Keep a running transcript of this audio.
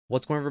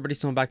What's going on, everybody?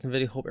 So I'm back in the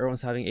video. Hope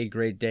everyone's having a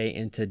great day.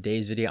 In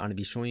today's video, I'm going to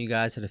be showing you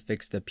guys how to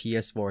fix the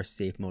PS4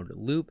 safe mode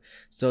loop.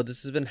 So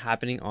this has been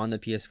happening on the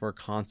PS4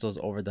 consoles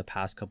over the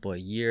past couple of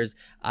years.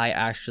 I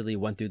actually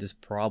went through this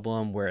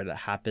problem where it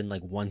happened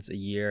like once a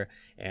year,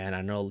 and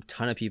I know a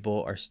ton of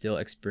people are still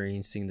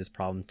experiencing this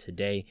problem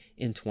today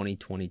in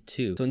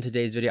 2022. So in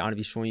today's video, I'm going to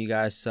be showing you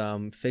guys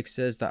some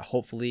fixes that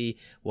hopefully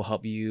will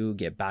help you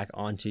get back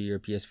onto your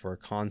PS4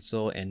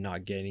 console and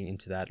not getting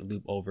into that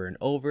loop over and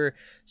over.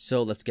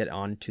 So let's get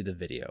on to the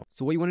video.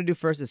 So what you want to do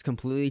first is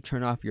completely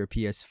turn off your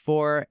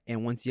PS4,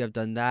 and once you have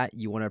done that,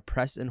 you want to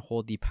press and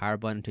hold the power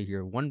button until you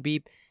hear one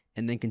beep,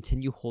 and then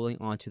continue holding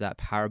on to that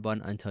power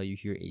button until you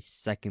hear a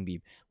second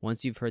beep.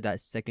 Once you've heard that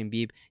second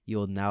beep, you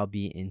will now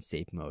be in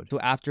safe mode. So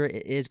after,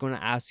 it is going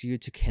to ask you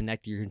to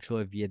connect your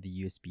controller via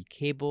the USB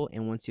cable,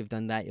 and once you've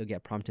done that, you'll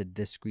get prompted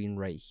this screen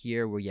right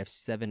here where you have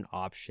 7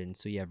 options.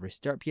 So you have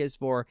restart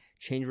PS4,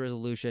 change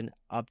resolution,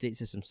 update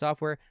system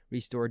software,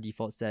 restore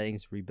default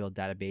settings, rebuild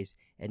database,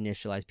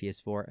 initialize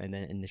PS4, and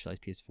then initialize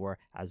PS4,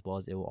 as well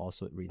as it will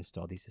also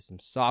reinstall the system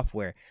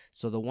software.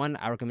 So the one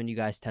I recommend you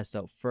guys test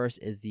out first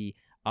is the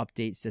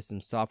update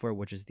system software,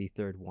 which is the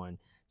third one.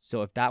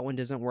 So if that one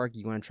doesn't work,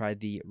 you want to try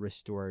the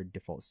restore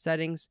default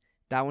settings.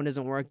 If that one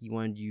doesn't work, you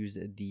want to use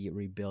the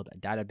rebuild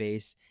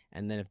database.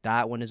 And then if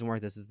that one doesn't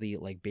work, this is the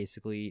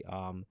basically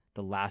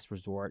the last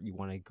resort you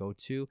want to go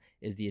to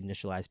is the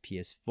initialize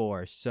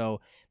PS4.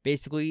 So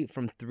basically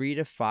from 3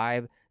 to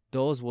 5,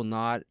 those will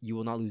not, you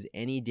will not lose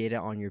any data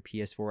on your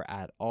PS4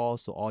 at all.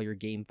 So all your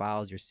game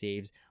files, your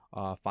saves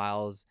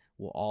files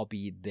will all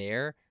be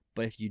there.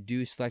 But if you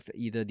do select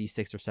either the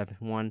 6th or 7th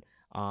one,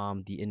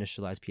 the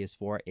initialize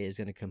PS4 is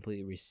going to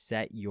completely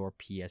reset your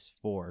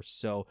PS4.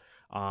 So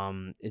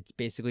it's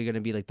basically going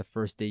to be like the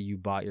first day you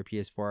bought your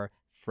PS4,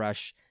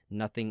 fresh,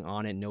 nothing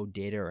on it, no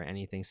data or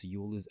anything. So you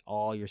will lose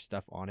all your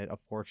stuff on it,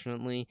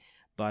 unfortunately.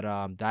 But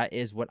that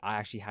is what I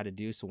actually had to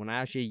do. So when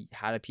I actually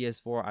had a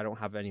PS4, I don't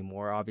have it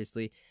anymore,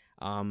 obviously.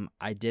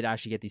 I did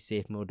actually get the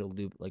safe mode to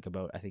loop like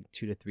about, I think,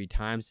 2 to 3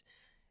 times.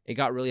 It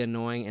got really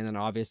annoying, and then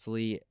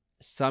obviously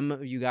some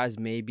of you guys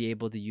may be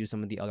able to use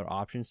some of the other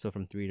options. So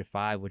from 3 to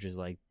 5, which is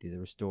like the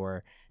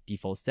restore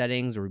default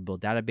settings or rebuild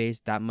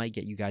database, that might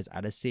get you guys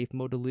out of safe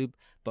mode to loop.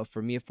 But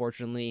for me,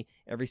 unfortunately,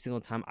 every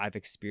single time I've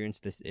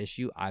experienced this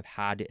issue, I've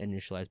had to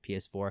initialize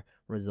PS4,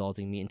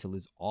 resulting me into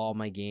lose all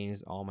my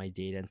games, all my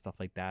data and stuff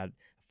like that,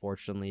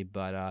 fortunately.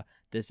 But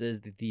this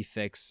is the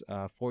fix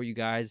for you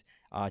guys.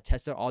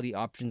 Test out all the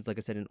options, like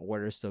I said, in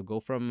order. So go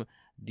from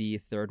the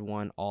third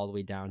one all the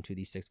way down to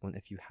the 6th one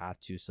if you have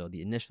to. So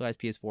the initialize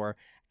PS4,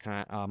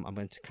 I'm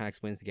going to kind of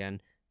explain this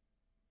again.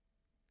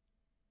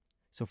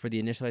 So for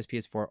the initialize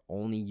PS4,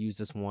 only use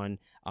this one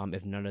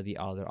if none of the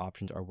other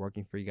options are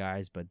working for you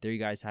guys. But there you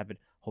guys have it.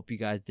 Hope you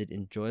guys did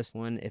enjoy this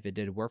one. If it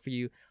did work for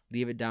you,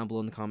 leave it down below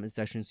in the comment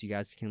section so you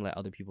guys can let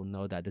other people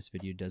know that this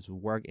video does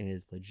work and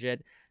is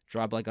legit.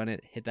 Drop a like on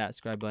it, hit that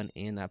subscribe button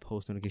and that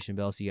post notification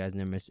bell so you guys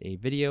never miss a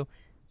video.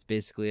 That's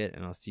basically it,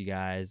 and I'll see you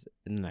guys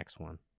in the next one.